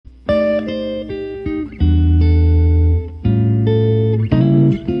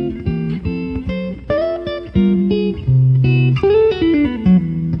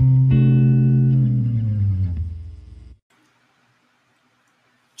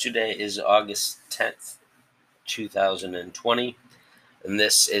Today is August 10th, 2020, and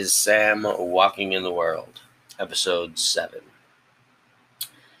this is Sam Walking in the World, episode 7.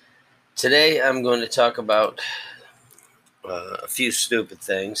 Today I'm going to talk about a few stupid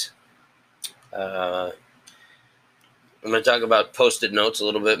things. I'm going to talk about Post-it notes a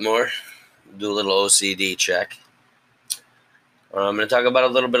little bit more, do a little OCD check. I'm going to talk about a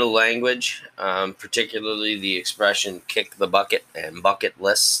little bit of language, particularly the expression kick the bucket and bucket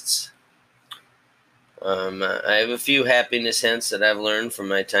lists. I have a few happiness hints that I've learned from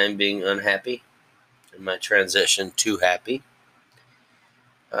my time being unhappy and my transition to happy.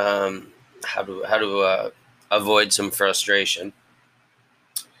 How to avoid some frustration.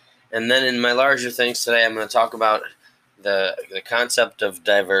 And then in my larger things today, I'm going to talk about the concept of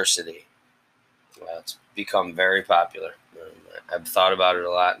diversity. It's become very popular. I've thought about it a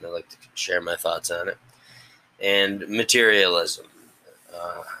lot, and I'd like to share my thoughts on it. And materialism,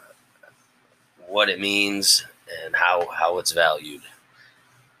 what it means and how it's valued.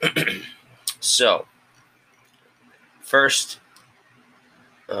 So, first,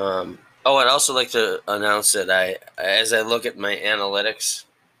 I'd also like to announce that as I look at my analytics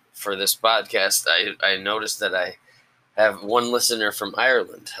for this podcast, I noticed that I have one listener from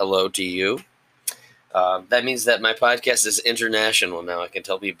Ireland. Hello to you. That means that my podcast is international now. I can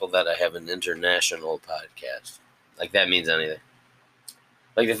tell people that I have an international podcast. Like that means anything.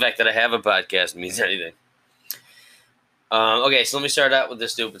 Like the fact that I have a podcast means anything. Okay, so let me start out with the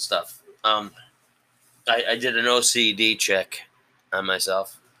stupid stuff. I did an OCD check on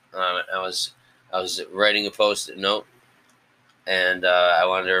myself. I was writing a Post-it note, and I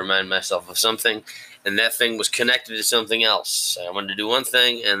wanted to remind myself of something, and that thing was connected to something else. I wanted to do one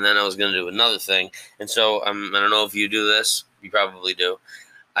thing, and then I was going to do another thing, and so I don't know if you do this. You probably do.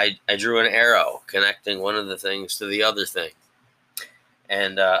 I drew an arrow connecting one of the things to the other thing,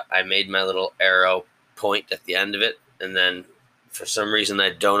 and I made my little arrow point at the end of it, and then for some reason I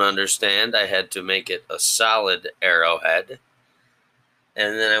don't understand, I had to make it a solid arrowhead.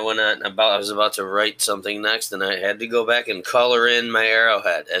 And then I was about to write something next, and I had to go back and color in my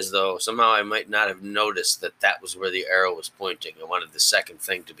arrowhead as though somehow I might not have noticed that was where the arrow was pointing. I wanted the second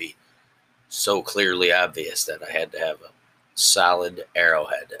thing to be so clearly obvious that I had to have a solid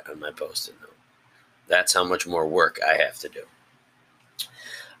arrowhead on my Post-it note. That's how much more work I have to do.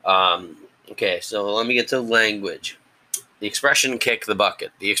 Okay, so let me get to language. The expression kick the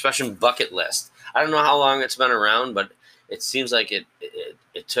bucket. The expression bucket list. I don't know how long it's been around, but it seems like it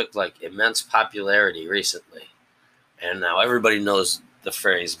took like immense popularity recently, and now everybody knows the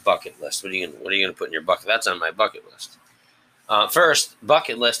phrase bucket list. What are you gonna put in your bucket? That's on my bucket list. First,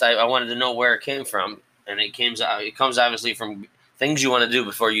 bucket list. I wanted to know where it came from, and it comes obviously from things you want to do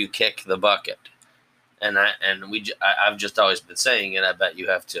before you kick the bucket. And I've just always been saying it. I bet you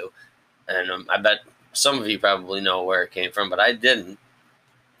have too, and I bet some of you probably know where it came from, but I didn't.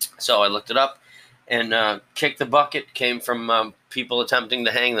 So I looked it up. And kick the bucket came from people attempting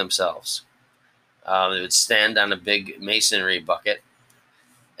to hang themselves. They would stand on a big masonry bucket,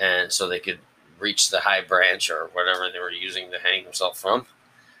 and so they could reach the high branch or whatever they were using to hang themselves from.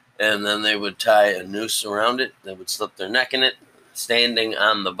 And then they would tie a noose around it. They would slip their neck in it, standing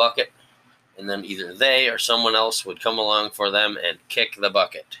on the bucket. And then either they or someone else would come along for them and kick the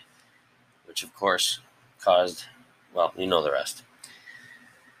bucket, which of course caused, well, you know the rest.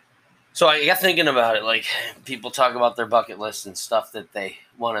 So I got thinking about it, like people talk about their bucket list and stuff that they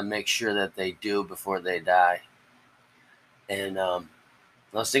want to make sure that they do before they die. And I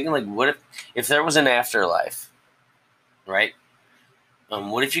was thinking, like, what if there was an afterlife, right?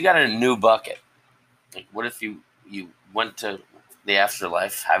 What if you got a new bucket? Like, what if you went to the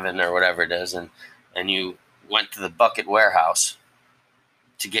afterlife, heaven or whatever it is, and you went to the bucket warehouse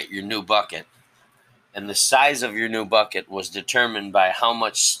to get your new bucket. And the size of your new bucket was determined by how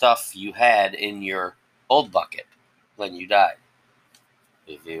much stuff you had in your old bucket when you died.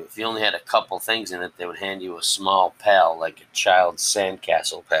 If you only had a couple things in it, they would hand you a small pail, like a child's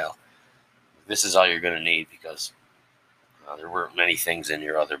sandcastle pail. This is all you're going to need because there weren't many things in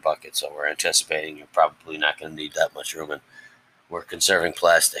your other bucket, so we're anticipating you're probably not going to need that much room. And we're conserving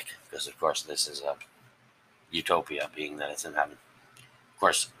plastic because, of course, this is a utopia, being that it's in heaven. Of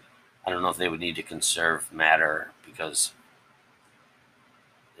course, I don't know if they would need to conserve matter because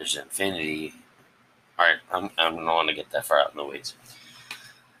there's infinity. All right, I don't want to get that far out in the weeds.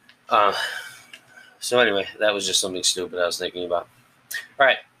 So anyway, that was just something stupid I was thinking about. All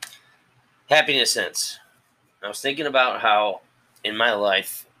right, happiness hints. I was thinking about how in my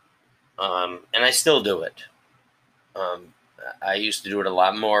life, and I still do it. I used to do it a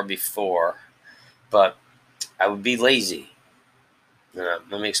lot more before, but I would be lazy. Let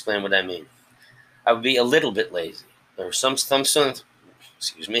me explain what I mean. I would be a little bit lazy. There were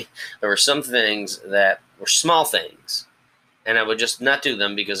excuse me. There were some things that were small things, and I would just not do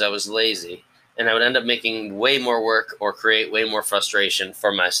them because I was lazy, and I would end up making way more work or create way more frustration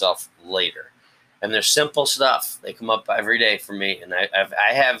for myself later. And they're simple stuff. They come up every day for me, and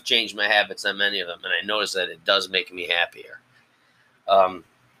I have changed my habits on many of them, and I notice that it does make me happier. And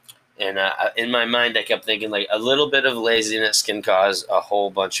in my mind, I kept thinking like a little bit of laziness can cause a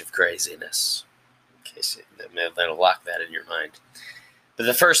whole bunch of craziness. In case that'll lock that in your mind. But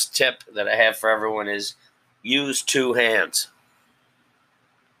the first tip that I have for everyone is use two hands.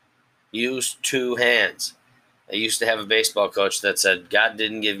 Use two hands. I used to have a baseball coach that said, God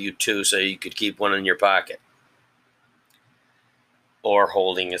didn't give you two so you could keep one in your pocket. Or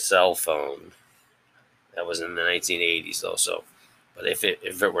holding a cell phone. That was in the 1980s, though. So, but if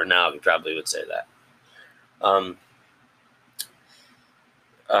it were now, he probably would say that.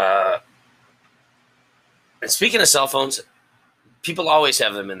 And speaking of cell phones, people always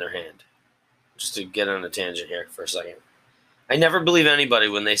have them in their hand. Just to get on a tangent here for a second. I never believe anybody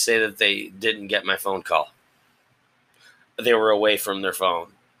when they say that they didn't get my phone call. They were away from their phone.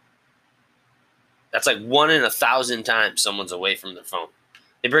 That's like 1 in 1,000 times someone's away from their phone.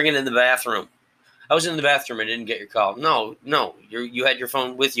 They bring it in the bathroom. I was in the bathroom. I didn't get your call. No, you had your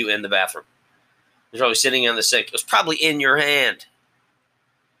phone with you in the bathroom. You're probably sitting on the sink. It was probably in your hand.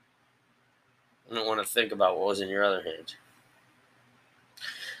 I don't want to think about what was in your other hand.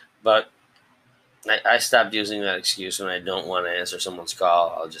 But I stopped using that excuse when I don't want to answer someone's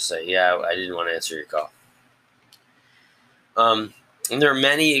call. I'll just say, yeah, I didn't want to answer your call. And there are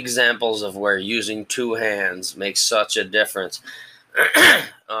many examples of where using two hands makes such a difference.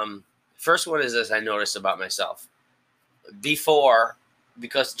 First one is this I noticed about myself. Before,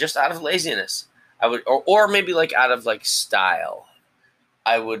 because just out of laziness, I would, or maybe like out of like style,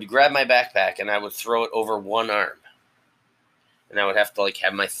 I would grab my backpack and I would throw it over one arm. And I would have to like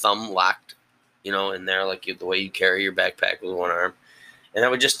have my thumb locked, in there, like the way you carry your backpack with one arm. And I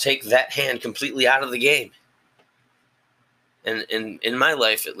would just take that hand completely out of the game. And in my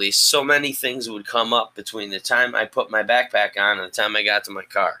life, at least, so many things would come up between the time I put my backpack on and the time I got to my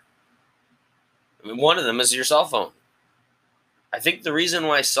car. I mean, one of them is your cell phone. I think the reason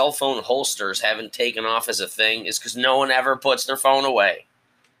why cell phone holsters haven't taken off as a thing is because no one ever puts their phone away.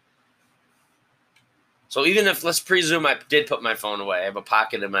 So even if, let's presume I did put my phone away, I have a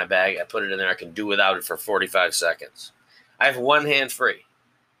pocket in my bag, I put it in there, I can do without it for 45 seconds. I have one hand free.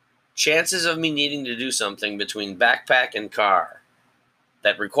 Chances of me needing to do something between backpack and car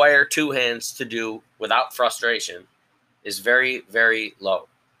that require two hands to do without frustration is very, very low.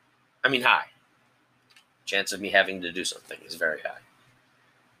 I mean, high. Chance of me having to do something is very high.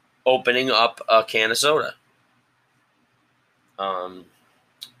 Opening up a can of soda.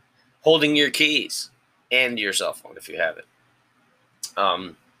 Holding your keys and your cell phone if you have it.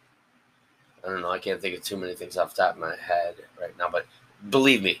 I don't know. I can't think of too many things off the top of my head right now, but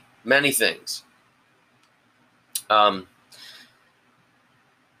believe me, many things. So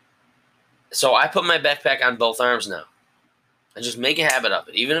I put my backpack on both arms now. And just make a habit of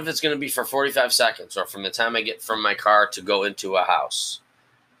it, even if it's going to be for 45 seconds or from the time I get from my car to go into a house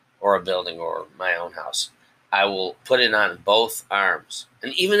or a building or my own house. I will put it on both arms.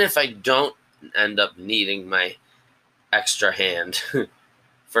 And even if I don't end up needing my extra hand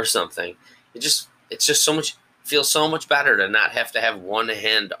for something, it's just so much, feels so much better to not have to have one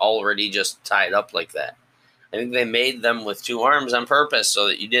hand already just tied up like that. I think they made them with two arms on purpose so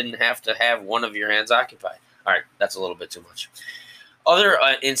that you didn't have to have one of your hands occupied. All right, that's a little bit too much. Other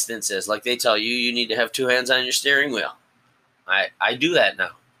instances, like they tell you, you need to have two hands on your steering wheel. I do that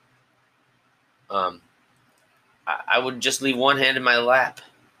now. I would just leave one hand in my lap,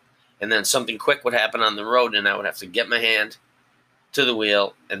 and then something quick would happen on the road, and I would have to get my hand to the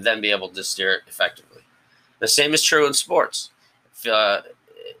wheel and then be able to steer it effectively. The same is true in sports.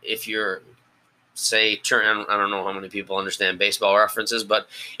 If you're, say, I don't know how many people understand baseball references, but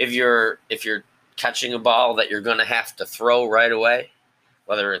if you're catching a ball that you're going to have to throw right away,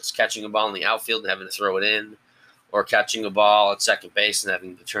 whether it's catching a ball in the outfield and having to throw it in, or catching a ball at second base and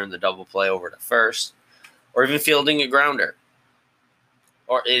having to turn the double play over to first, or even fielding a grounder.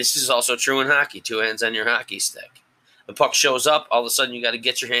 Or this is also true in hockey, two hands on your hockey stick. The puck shows up, all of a sudden you got to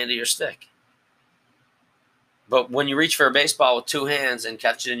get your hand to your stick. But when you reach for a baseball with two hands and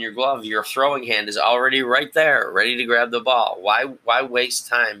catch it in your glove, your throwing hand is already right there, ready to grab the ball. Why waste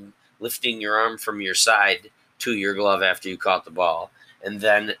time lifting your arm from your side to your glove after you caught the ball, and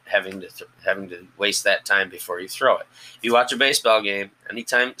then having to waste that time before you throw it? If you watch a baseball game,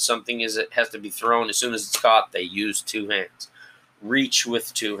 anytime something has to be thrown, as soon as it's caught, they use two hands. reach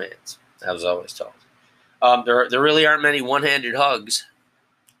with two hands. I was always told. There really aren't many one-handed hugs,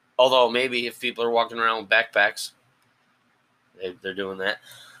 although maybe if people are walking around with backpacks, they're doing that.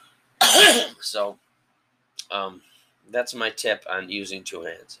 So that's my tip on using two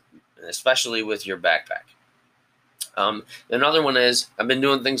hands, especially with your backpack. Another one is I've been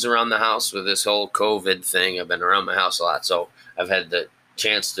doing things around the house with this whole COVID thing. I've been around my house a lot, so I've had the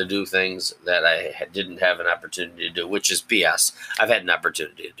chance to do things that I didn't have an opportunity to do, which is BS. I've had an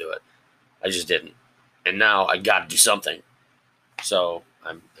opportunity to do it. I just didn't. And now I got to do something. So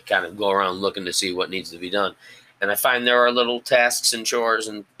I kind of go around looking to see what needs to be done. And I find there are little tasks and chores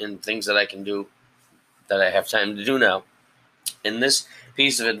and things that I can do that I have time to do now. And this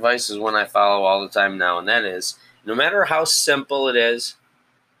piece of advice is one I follow all the time now, and that is, no matter how simple it is,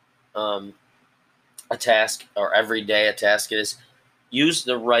 a task, or every day a task is, use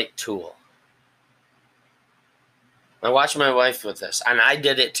the right tool. I watch my wife with this, and I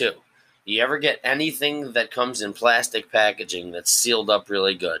did it too. You ever get anything that comes in plastic packaging that's sealed up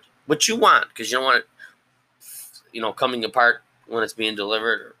really good, which you want, because you don't want it, coming apart when it's being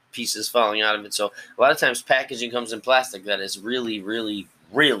delivered, or pieces falling out of it. So a lot of times packaging comes in plastic that is really, really,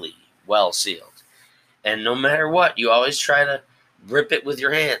 really well sealed. And no matter what, you always try to rip it with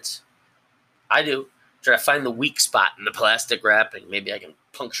your hands. I do. Try to find the weak spot in the plastic wrapping. Maybe I can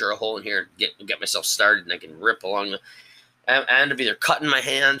puncture a hole in here and get myself started, and I can rip along I end up either cutting my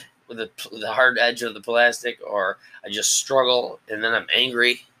hand with the hard edge of the plastic, or I just struggle and then I'm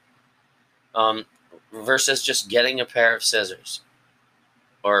angry. Versus just getting a pair of scissors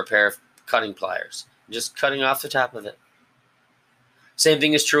or a pair of cutting pliers, just cutting off the top of it. Same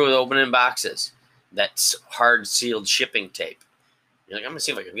thing is true with opening boxes. That's hard sealed shipping tape. You're like, I'm gonna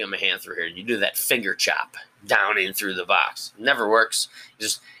see if I can get my hand through here. You do that finger chop down in through the box. It never works.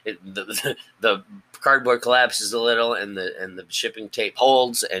 The cardboard collapses a little, and the shipping tape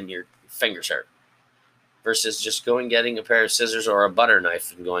holds, and your fingers hurt. Versus just getting a pair of scissors or a butter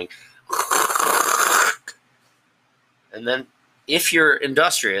knife and going, and then if you're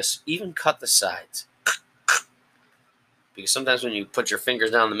industrious, even cut the sides. Because sometimes when you put your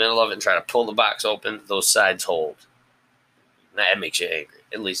fingers down the middle of it and try to pull the box open, those sides hold. That makes you angry.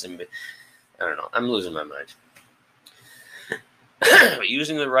 At least, I don't know. I'm losing my mind. But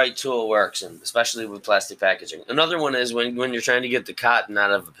using the right tool works, and especially with plastic packaging. Another one is when you're trying to get the cotton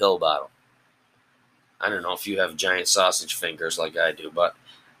out of a pill bottle. I don't know if you have giant sausage fingers like I do, but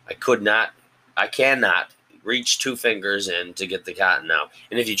I cannot reach two fingers in to get the cotton out.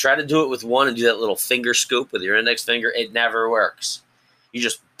 And if you try to do it with one and do that little finger scoop with your index finger, it never works. You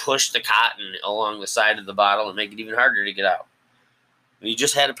just push the cotton along the side of the bottle and make it even harder to get out. If you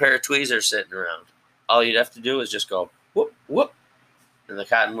just had a pair of tweezers sitting around, all you'd have to do is just go whoop, whoop, and the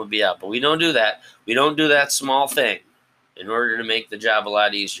cotton would be out. But we don't do that. We don't do that small thing in order to make the job a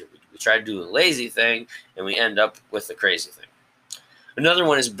lot easier. We try to do the lazy thing, and we end up with the crazy thing. Another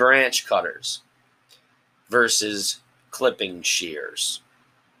one is branch cutters versus clipping shears.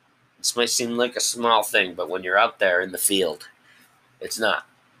 This might seem like a small thing, but when you're out there in the field, it's not.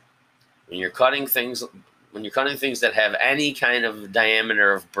 When you're cutting things that have any kind of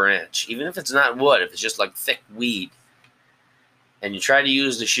diameter of branch, even if it's not wood, if it's just like thick weed, and you try to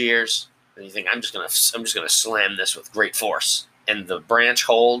use the shears, and you think, I'm just gonna slam this with great force, and the branch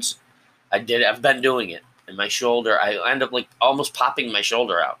holds. I've been doing it, and my shoulder, I end up like almost popping my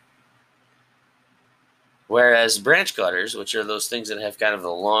shoulder out. Whereas branch cutters, which are those things that have kind of the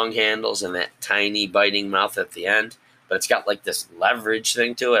long handles and that tiny biting mouth at the end, but it's got like this leverage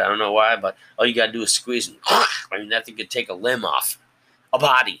thing to it. I don't know why, but all you got to do is squeeze and that thing could take a limb off. A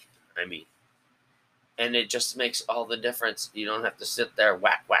body, And it just makes all the difference. You don't have to sit there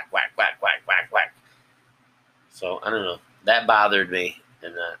whack, whack, whack, whack, whack, whack, whack. So, I don't know. That bothered me,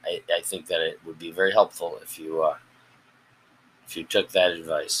 and I think that it would be very helpful if you took that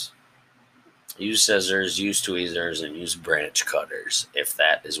advice. Use scissors, use tweezers, and use branch cutters if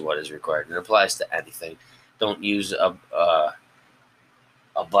that is what is required. It applies to anything. Don't use a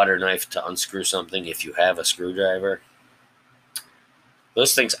butter knife to unscrew something if you have a screwdriver.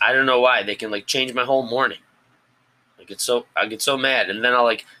 Those things, I don't know why, they can like change my whole morning. I get so mad, and then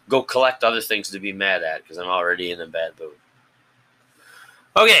I'll go collect other things to be mad at because I'm already in a bad mood.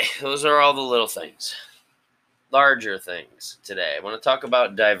 Okay, those are all the little things. Larger things today. I want to talk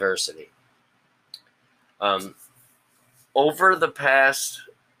about diversity. Over the past,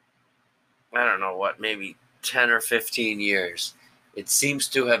 I don't know what, maybe 10 or 15 years, it seems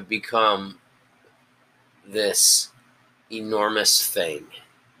to have become this enormous thing,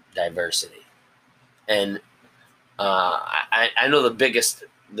 diversity. And I know the biggest,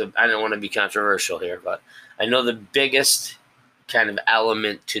 I don't want to be controversial here, but I know the biggest kind of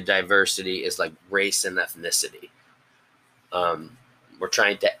element to diversity is like race and ethnicity. We're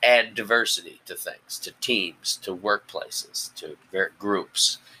trying to add diversity to things, to teams, to workplaces, to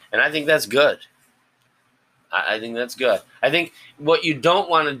groups. And I think that's good. I think that's good. I think what you don't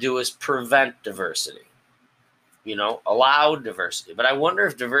want to do is prevent diversity, allow diversity. But I wonder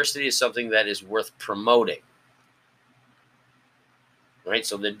if diversity is something that is worth promoting. Right?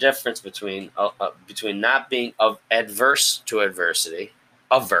 So the difference between not being averse to adversity,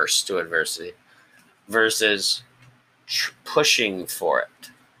 versus pushing for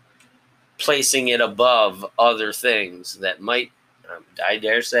it, placing it above other things that might, I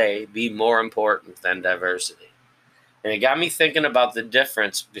dare say, be more important than diversity. And it got me thinking about the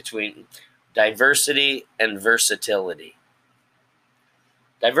difference between diversity and versatility.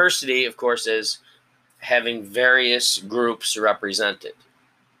 Diversity, of course, is having various groups represented,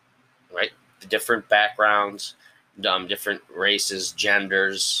 right? Different backgrounds, different races,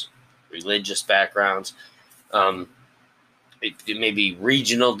 genders, religious backgrounds. It may be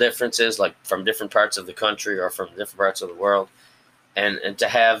regional differences, like from different parts of the country or from different parts of the world, and to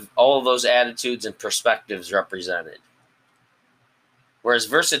have all of those attitudes and perspectives represented. Whereas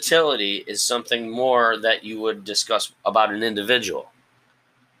versatility is something more that you would discuss about an individual.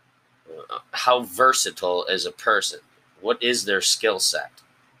 How versatile is a person? What is their skill set?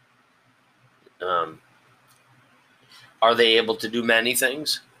 Are they able to do many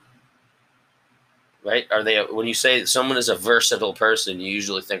things? Right? When you say someone is a versatile person, you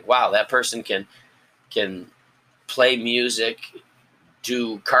usually think, wow, that person can play music,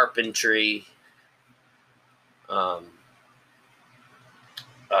 do carpentry,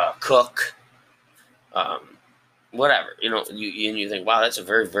 cook, whatever. You think, wow, that's a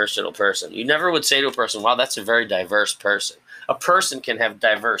very versatile person. You never would say to a person, wow, that's a very diverse person. A person can have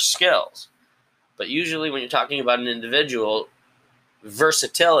diverse skills, but usually when you're talking about an individual,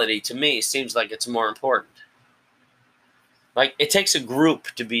 versatility to me seems like it's more important. Like, it takes a group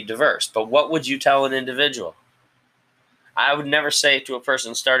to be diverse, but what would you tell an individual? I would never say to a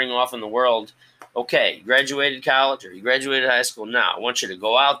person starting off in the world, okay, you graduated college or you graduated high school, now I want you to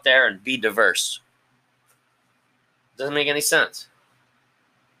go out there and be diverse. Doesn't make any sense.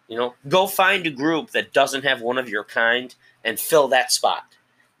 Go find a group that doesn't have one of your kind and fill that spot.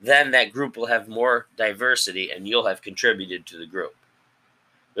 Then that group will have more diversity and you'll have contributed to the group.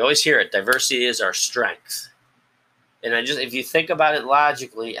 We always hear it. Diversity is our strength. And if you think about it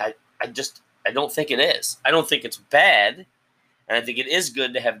logically, I don't think it is. I don't think it's bad. And I think it is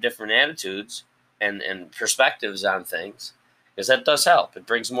good to have different attitudes and perspectives on things, because that does help. It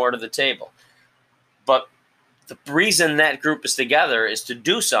brings more to the table. But the reason that group is together is to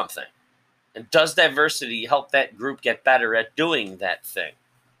do something. And does diversity help that group get better at doing that thing?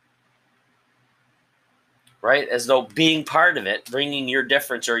 Right? As though being part of it, bringing your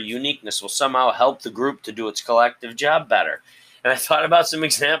difference or uniqueness will somehow help the group to do its collective job better. And I thought about some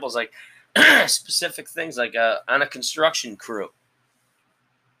examples, like specific things, like on a construction crew.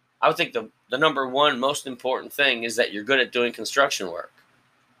 I would think the number one most important thing is that you're good at doing construction work.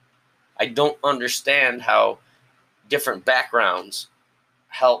 I don't understand how different backgrounds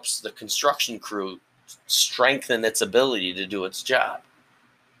helps the construction crew strengthen its ability to do its job.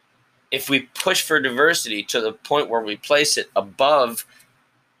 If we push for diversity to the point where we place it above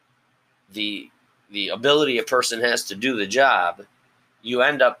the ability a person has to do the job, you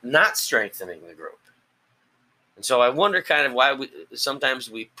end up not strengthening the group. And so I wonder kind of why sometimes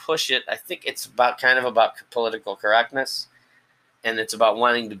we push it. I think it's about political correctness, and it's about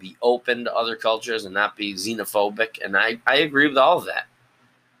wanting to be open to other cultures and not be xenophobic. And I agree with all of that.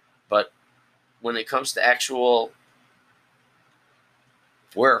 But when it comes to actual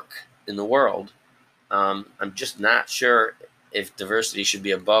work in the world, I'm just not sure if diversity should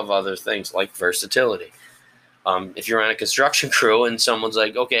be above other things like versatility. If you're on a construction crew and someone's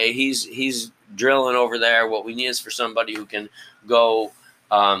like, okay, he's drilling over there, what we need is for somebody who can go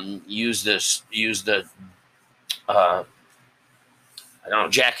use the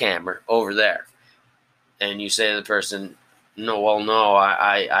jackhammer over there. And you say to the person, no,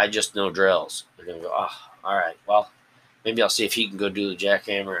 I just know drills. They're going to go, oh, all right, well, maybe I'll see if he can go do the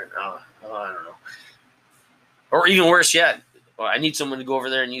jackhammer. And I don't know. Or even worse yet, I need someone to go over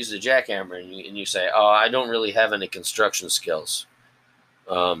there and use the jackhammer. And you say, oh, I don't really have any construction skills.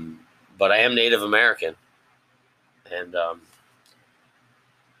 But I am Native American. And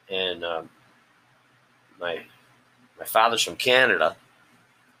my father's from Canada.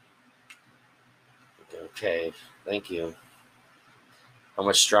 Okay, thank you. How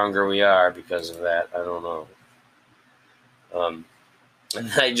much stronger we are because of that, I don't know.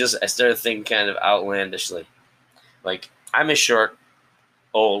 And I started thinking kind of outlandishly. Like, I'm a short,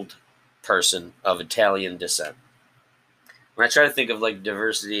 old person of Italian descent. When I try to think of like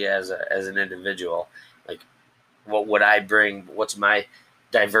diversity as an individual, like what would I bring? What's my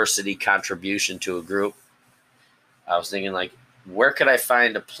diversity contribution to a group? I was thinking like, where could I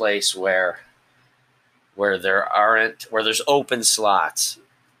find a place where there's open slots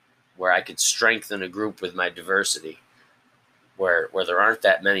where I could strengthen a group with my diversity, where there aren't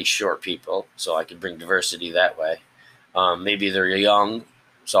that many short people, so I could bring diversity that way. Maybe they're young,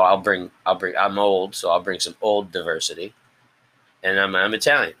 so I'm old, so I'll bring some old diversity, and I'm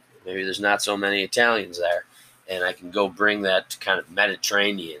Italian. Maybe there's not so many Italians there, and I can go bring that kind of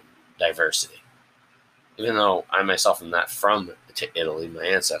Mediterranean diversity. Even though I myself am not from Italy, my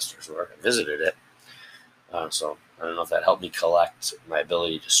ancestors were. I visited it. So I don't know if that helped me collect my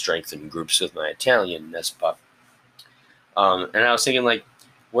ability to strengthen groups with my Italianness, but and I was thinking like,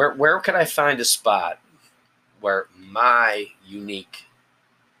 where could I find a spot where my unique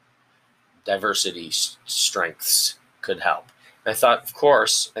diversity strengths could help? And I thought, of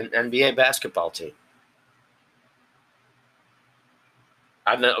course, an NBA basketball team.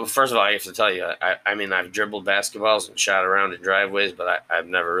 First of all, I have to tell you, I mean, I've dribbled basketballs and shot around in driveways, but I've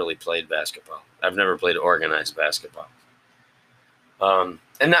never really played basketball. I've never played organized basketball. I'm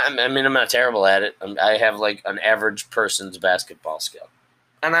not terrible at it. I have like an average person's basketball skill.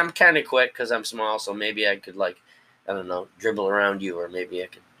 And I'm kind of quick because I'm small, so maybe I could, like, I don't know, dribble around you, or maybe I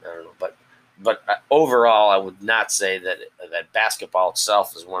could, I don't know. But overall, I would not say that basketball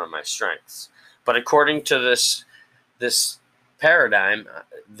itself is one of my strengths. But according to this paradigm,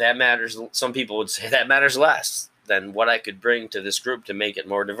 that matters. Some people would say that matters less than what I could bring to this group to make it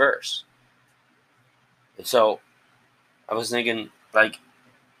more diverse. And so I was thinking, like,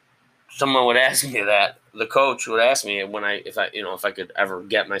 someone would ask me that. The coach would ask me if I could ever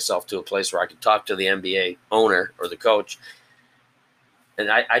get myself to a place where I could talk to the NBA owner or the coach. And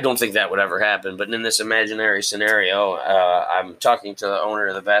I don't think that would ever happen. But in this imaginary scenario, I'm talking to the owner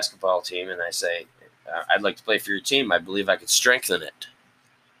of the basketball team, and I say, I'd like to play for your team. I believe I could strengthen it.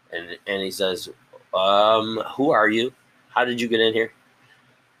 And he says, who are you? How did you get in here?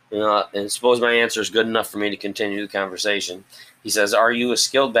 And suppose my answer is good enough for me to continue the conversation. He says, are you a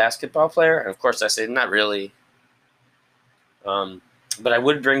skilled basketball player? And of course I say, not really. But I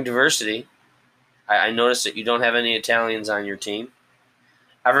would bring diversity. I noticed that you don't have any Italians on your team.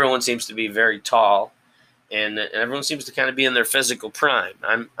 Everyone seems to be very tall, and everyone seems to kind of be in their physical prime.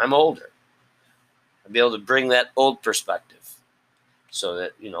 I'm older. I'd be able to bring that old perspective so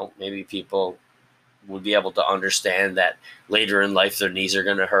that, maybe people would be able to understand that later in life their knees are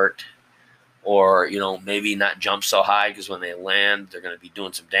going to hurt, or maybe not jump so high because when they land they're going to be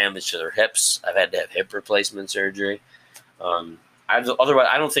doing some damage to their hips. I've had to have hip replacement surgery. Otherwise,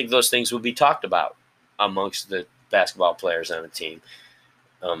 I don't think those things would be talked about amongst the basketball players on a team,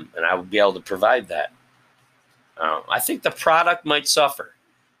 and I would be able to provide that. I think the product might suffer,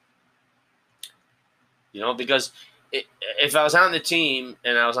 because if I was on the team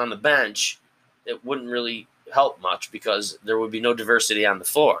and I was on the bench, it wouldn't really help much because there would be no diversity on the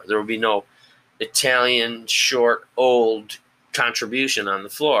floor. There would be no Italian, short, old contribution on the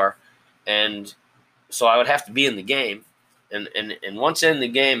floor. And so I would have to be in the game. And once in the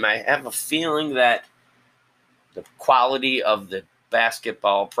game, I have a feeling that the quality of the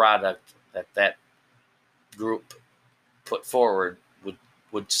basketball product that group put forward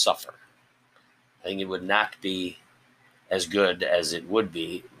would suffer. I think it would not be as good as it would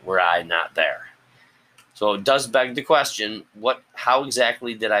be were I not there. So it does beg the question, how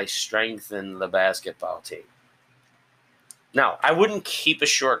exactly did I strengthen the basketball team? Now, I wouldn't keep a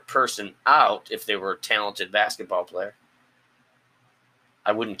short person out if they were a talented basketball player.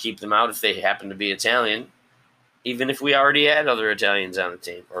 I wouldn't keep them out if they happened to be Italian, even if we already had other Italians on the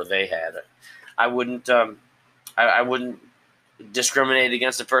team, or they had it. I wouldn't discriminate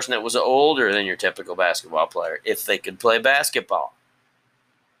against a person that was older than your typical basketball player if they could play basketball.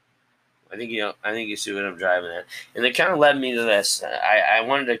 I think you see what I'm driving at, and it kind of led me to this. I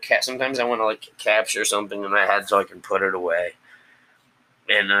wanted to sometimes I want to capture something in my head so I can put it away,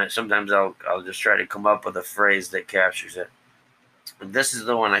 and sometimes I'll just try to come up with a phrase that captures it. And this is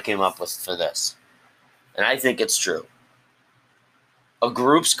the one I came up with for this, and I think it's true. A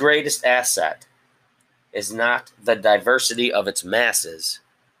group's greatest asset is not the diversity of its masses,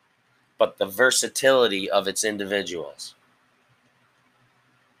 but the versatility of its individuals.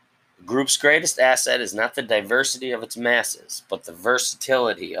 A group's greatest asset is not the diversity of its masses, but the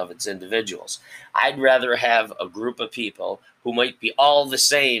versatility of its individuals. I'd rather have a group of people who might be all the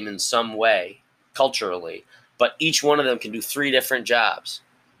same in some way, culturally, but each one of them can do 3 different jobs,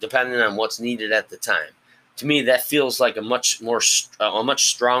 depending on what's needed at the time. To me, that feels like a much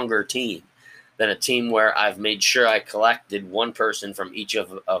stronger team than a team where I've made sure I collected one person from each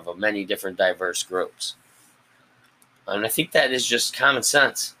of many different diverse groups. And I think that is just common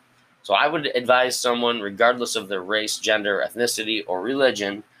sense. So I would advise someone, regardless of their race, gender, ethnicity, or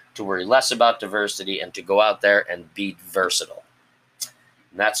religion, to worry less about diversity and to go out there and be versatile.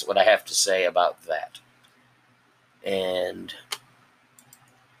 And that's what I have to say about that. And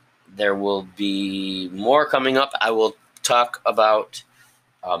there will be more coming up. I will talk about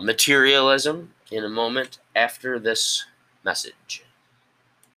materialism in a moment after this message.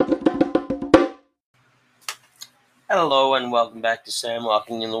 Hello and welcome back to Sam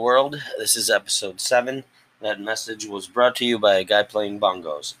Walking in the World. This is episode 7. That message was brought to you by a guy playing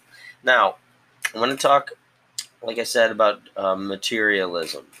bongos. Now, I want to talk, like I said, about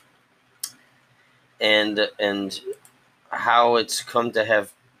materialism and how it's come to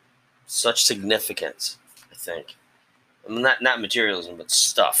have such significance, I think. Not materialism, but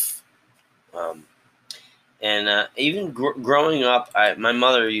stuff. Even growing up, my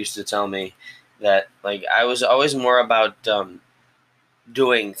mother used to tell me that I was always more about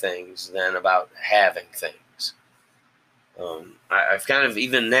doing things than about having things. I've kind of,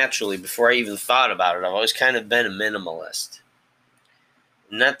 even naturally, before I even thought about it, I've always kind of been a minimalist.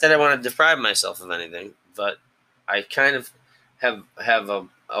 Not that I want to deprive myself of anything, but I kind of have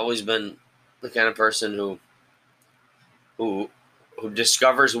always been the kind of person who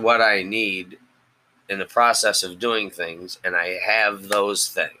discovers what I need in the process of doing things, and I have those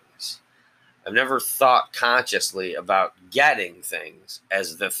things. I've never thought consciously about getting things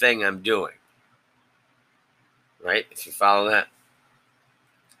as the thing I'm doing. Right? If you follow that.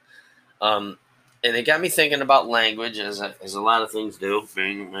 And it got me thinking about language, as a lot of things do,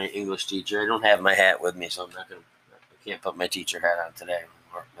 being my English teacher. I don't have my hat with me, so I can't put my teacher hat on today.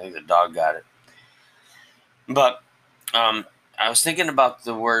 I think the dog got it. But I was thinking about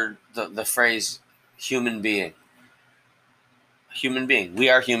the phrase human being. Human being. We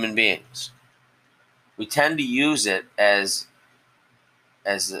are human beings. We tend to use it as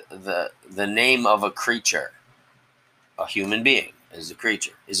the name of a creature. A human being is a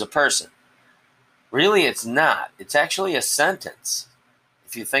creature, is a person. Really, it's not. It's actually a sentence,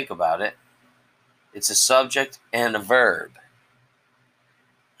 if you think about it. It's a subject and a verb.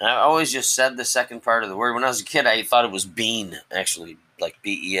 And I always just said the second part of the word. When I was a kid, I thought it was bean, actually, like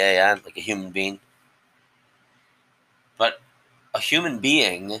B-E-A-N, like a human being. But a human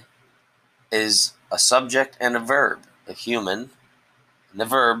being is a subject and a verb. A human, and the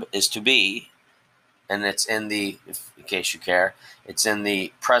verb is to be, and it's in in case you care, it's in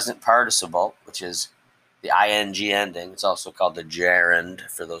the present participle, which is the ing ending. It's also called the gerund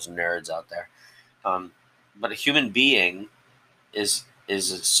for those nerds out there. But a human being is a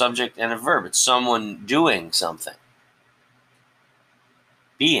subject and a verb. It's someone doing something.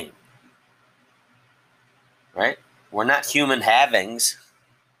 Being. Right? We're not human havings.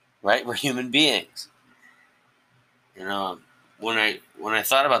 Right? We're human beings. You know, when I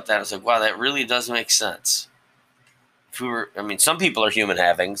thought about that, I was like, wow, that really does make sense. Some people are human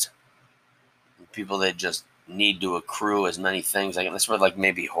havings. People that just need to accrue as many things. That's where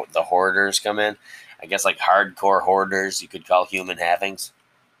maybe the hoarders come in. I guess hardcore hoarders you could call human havings.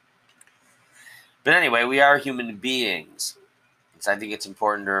 But anyway, we are human beings. So I think it's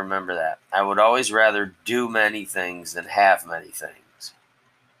important to remember that. I would always rather do many things than have many things.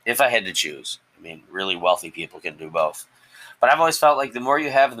 If I had to choose. Really wealthy people can do both. But I've always felt like the more you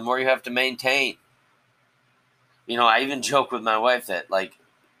have, the more you have to maintain. I even joke with my wife that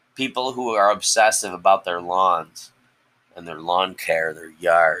people who are obsessive about their lawns and their lawn care, their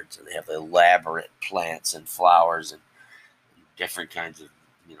yards, and they have elaborate plants and flowers and different kinds of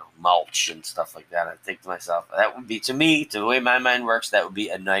mulch and stuff like that. I think to myself, that would be, to me, to the way my mind works, that would be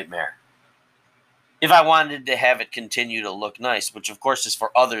a nightmare. If I wanted to have it continue to look nice, which of course is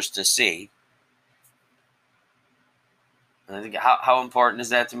for others to see. And I think how important is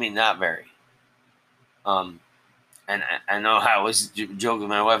that to me? Not very. And I know I always joke with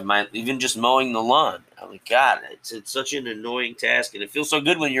my wife, even just mowing the lawn. I'm like, God, it's such an annoying task, and it feels so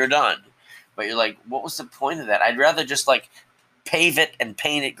good when you're done. But you're like, what was the point of that? I'd rather just pave it and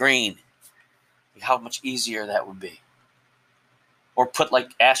paint it green. How much easier that would be. Or put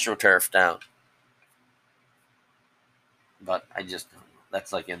AstroTurf down. But I just don't know.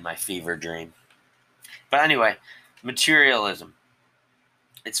 That's in my fever dream. But anyway, materialism.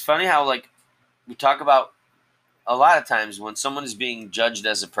 It's funny how we talk about a lot of times when someone is being judged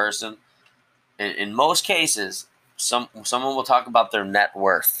as a person, in most cases, someone will talk about their net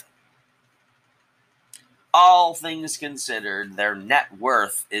worth. All things considered, their net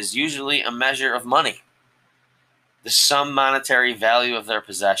worth is usually a measure of money. The sum monetary value of their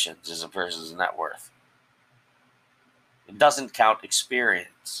possessions is a person's net worth. It doesn't count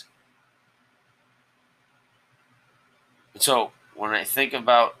experience. And so when I think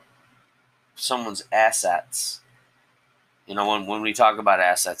about someone's assets, when we talk about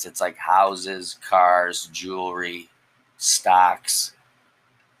assets, it's like houses, cars, jewelry, stocks.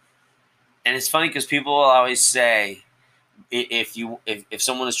 And it's funny because people will always say, if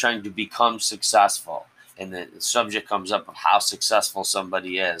someone is trying to become successful and the subject comes up of how successful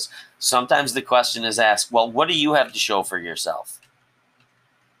somebody is, sometimes the question is asked, well, what do you have to show for yourself?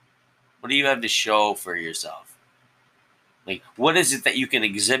 What do you have to show for yourself? Like, what is it that you can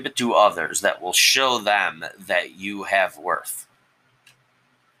exhibit to others that will show them that you have worth?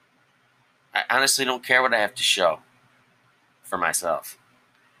 I honestly don't care what I have to show for myself.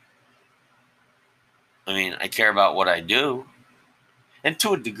 I mean, I care about what I do. And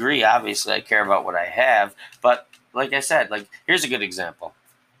to a degree, obviously, I care about what I have. But like I said, here's a good example.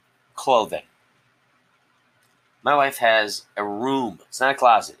 Clothing. My wife has a room. It's not a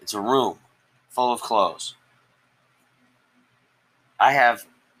closet. It's a room full of clothes. I have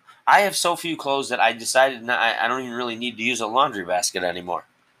so few clothes that I decided I don't even really need to use a laundry basket anymore.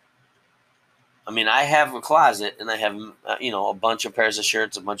 I mean, I have a closet and I have, a bunch of pairs of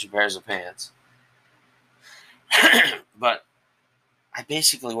shirts, a bunch of pairs of pants. But I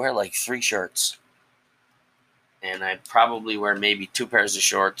basically wear like 3 shirts. And I probably wear maybe 2 pairs of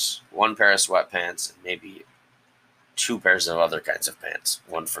shorts, 1 pair of sweatpants, and maybe 2 pairs of other kinds of pants.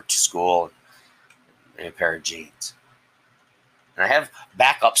 1 for school and a pair of jeans. And I have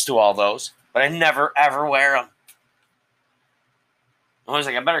backups to all those, but I never ever wear them. I was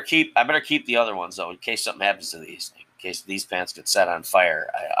like, I better keep the other ones though, in case something happens to these. In case these pants get set on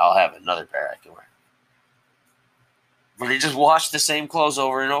fire, I'll have another pair I can wear. But I just wash the same clothes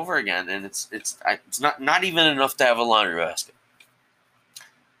over and over again, and it's not even enough to have a laundry basket.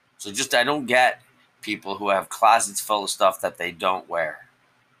 So I don't get people who have closets full of stuff that they don't wear.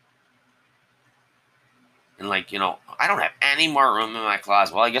 And I don't have any more room in my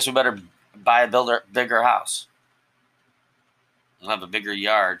closet. Well, I guess we better buy a bigger house. We'll have a bigger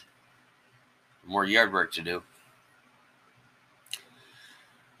yard. More yard work to do.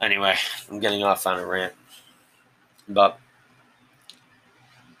 Anyway, I'm getting off on a rant.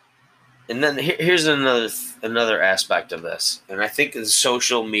 And then here's another aspect of this. And I think the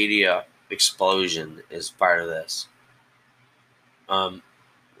social media explosion is part of this. When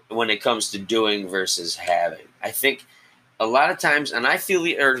it comes to doing versus having. I think a lot of times, and I feel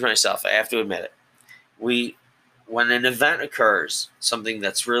the urge myself, I have to admit it, when an event occurs, something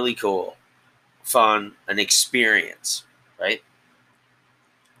that's really cool, fun, an experience, right?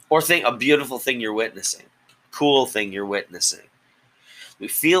 Or a beautiful thing you're witnessing, cool thing you're witnessing. We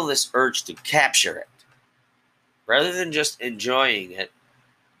feel this urge to capture it. Rather than just enjoying it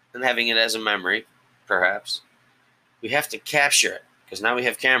and having it as a memory, perhaps, we have to capture it. Because now we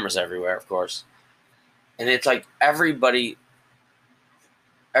have cameras everywhere, of course. And it's like everybody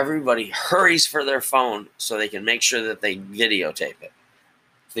hurries for their phone so they can make sure that they videotape it.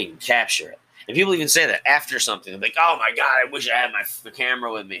 So they can capture it. And people even say that after something. They're like, oh my God, I wish I had the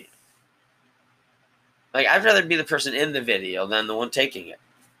camera with me. I'd rather be the person in the video than the one taking it.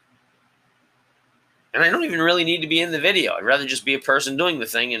 And I don't even really need to be in the video. I'd rather just be a person doing the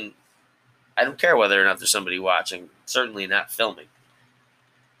thing, and I don't care whether or not there's somebody watching. Certainly not filming.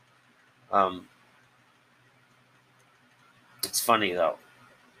 It's funny, though.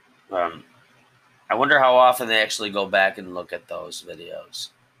 I wonder how often they actually go back and look at those videos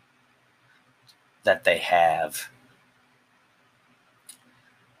that they have.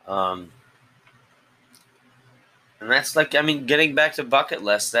 And that's getting back to bucket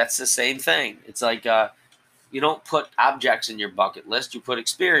lists, that's the same thing. It's like you don't put objects in your bucket list, you put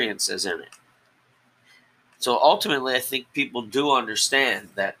experiences in it. So ultimately, I think people do understand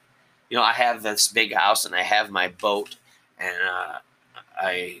that, I have this big house and I have my boat and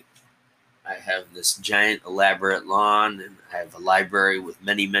I have this giant elaborate lawn and I have a library with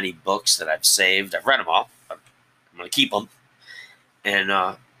many, many books that I've saved. I've read them all. I'm going to keep them. And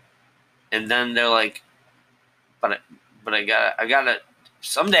then they're like, but I gotta,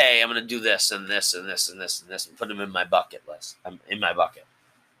 someday I'm going to do this and this and this and this and this and put them in my bucket list. I'm in my bucket.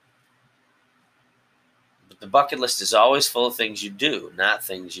 But the bucket list is always full of things you do, not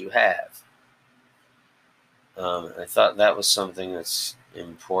things you have. I thought that was something that's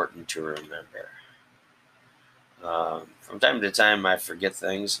important to remember. From time to time, I forget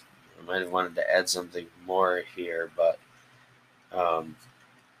things. I might have wanted to add something more here, but I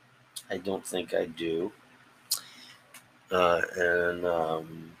don't think I do. One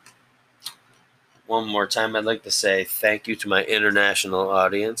one more time, I'd like to say thank you to my international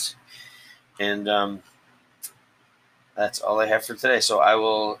audience. And that's all I have for today. So I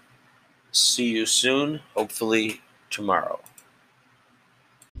will see you soon, hopefully tomorrow.